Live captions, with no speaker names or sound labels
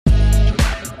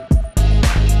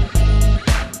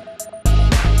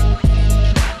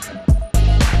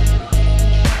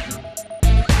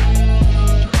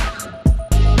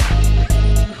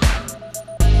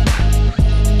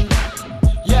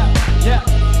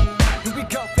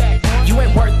You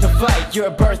ain't worth the fight, you're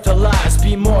a birth of lies.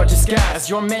 Be more disguised,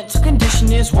 your mental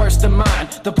condition is worse than mine.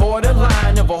 The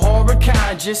borderline of a horror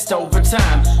kind, just over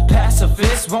time.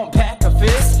 Pacifist, won't pack a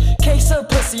fist. Case of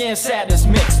pussy and sadness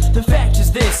mixed. The fact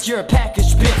is this, you're a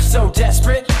packaged bitch. So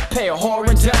desperate, pay a whore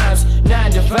in dimes.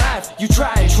 9 to 5, you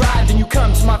try and try, then you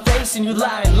come to my face and you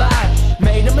lie and lie.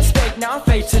 Made a mistake, now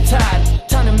fate's a tide.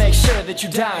 Time to make sure that you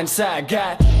die inside.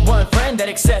 Got one friend that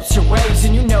accepts your ways,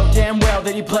 and you know damn well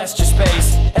that he blessed your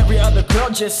space. Every other girl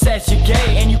just says you're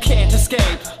gay and you can't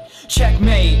escape.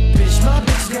 Checkmate. Bitch, my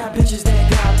bitches got bitches that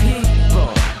got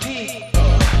people.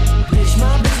 Bitch,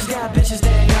 my bitches got bitches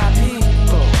that got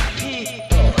people.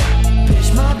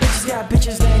 Bitch, my bitches got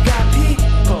bitches that got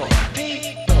people.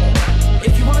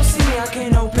 If you wanna see me, I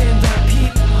can open the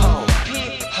peephole.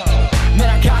 Man,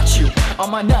 I got you on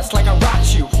my nuts like I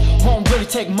rocked you. Won't really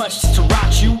take much just to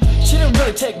rock you. Shouldn't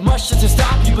really take much just to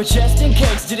stop you, but just in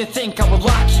case, didn't think I would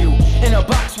lock you in a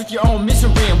box with your own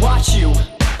misery and watch you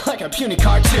like a puny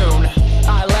cartoon.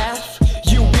 I laugh,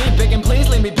 you weep, begging please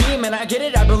leave me be. Man, I get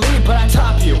it, I believe, but I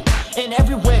top you in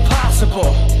every way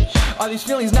possible. Are these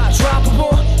feelings not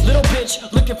droppable? Little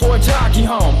bitch looking for a doggy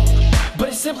home, but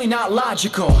it's simply not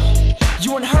logical.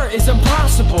 You and her is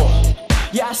impossible.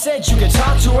 Yeah, I said you could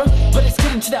talk to her, but it's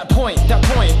getting to that point.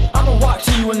 I'ma walk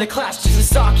to you in the class just to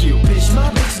stalk you. Bitch, my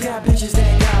bitches got bitches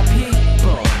that got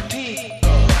people.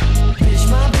 Bitch,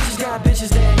 my bitches got bitches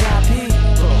that got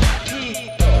people.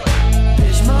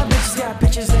 Bitch, my bitches got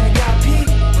bitches that got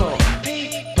people.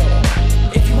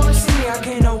 If you wanna see me, I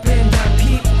can open the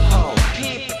peephole.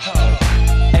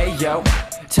 Hey yo,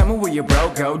 tell me where your bro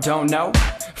go, don't know.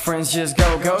 Friends just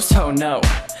go ghost, oh no.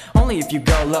 Only if you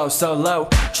go low, so low.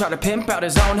 Try to pimp out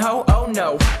his own hoe, oh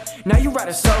no. Now you ride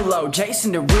a solo,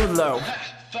 Jason Derulo.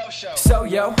 So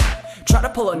yo, try to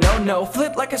pull a no-no.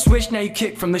 Flip like a switch, now you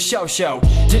kick from the show.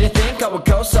 Didn't think I would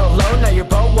go so low, now your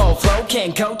boat won't flow.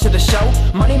 Can't go to the show,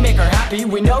 money make her happy.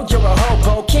 We know you're a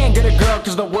hobo, can't get a girl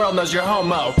cause the world knows you're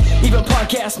homo. Even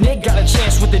punk ass Nick got a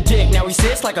chance with the dick. Now he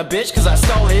sits like a bitch cause I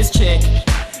stole his chick.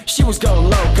 She was going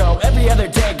loco, every other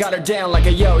day got her down like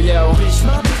a yo-yo. Bitch,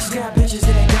 my bitches got bitches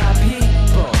that got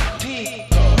people.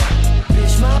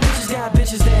 Bitch, my bitches got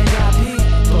bitches that got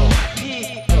people.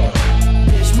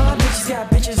 Bitch, my bitches got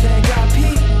bitches that got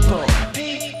people.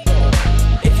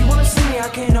 If you wanna see me, I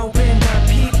can open the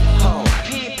peephole.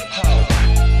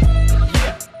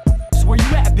 Yeah, so where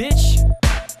you at, bitch?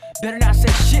 Better not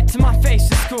say shit to my face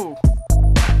in school.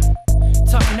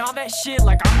 Talking all that shit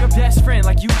like I'm your best friend,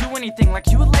 like you do anything, like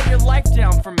you would lay your life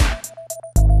down for me.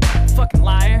 Fucking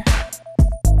liar.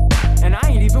 And I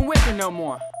ain't even with her no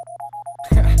more.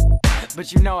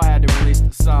 But you know I had to release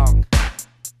the song.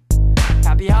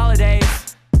 Happy holidays.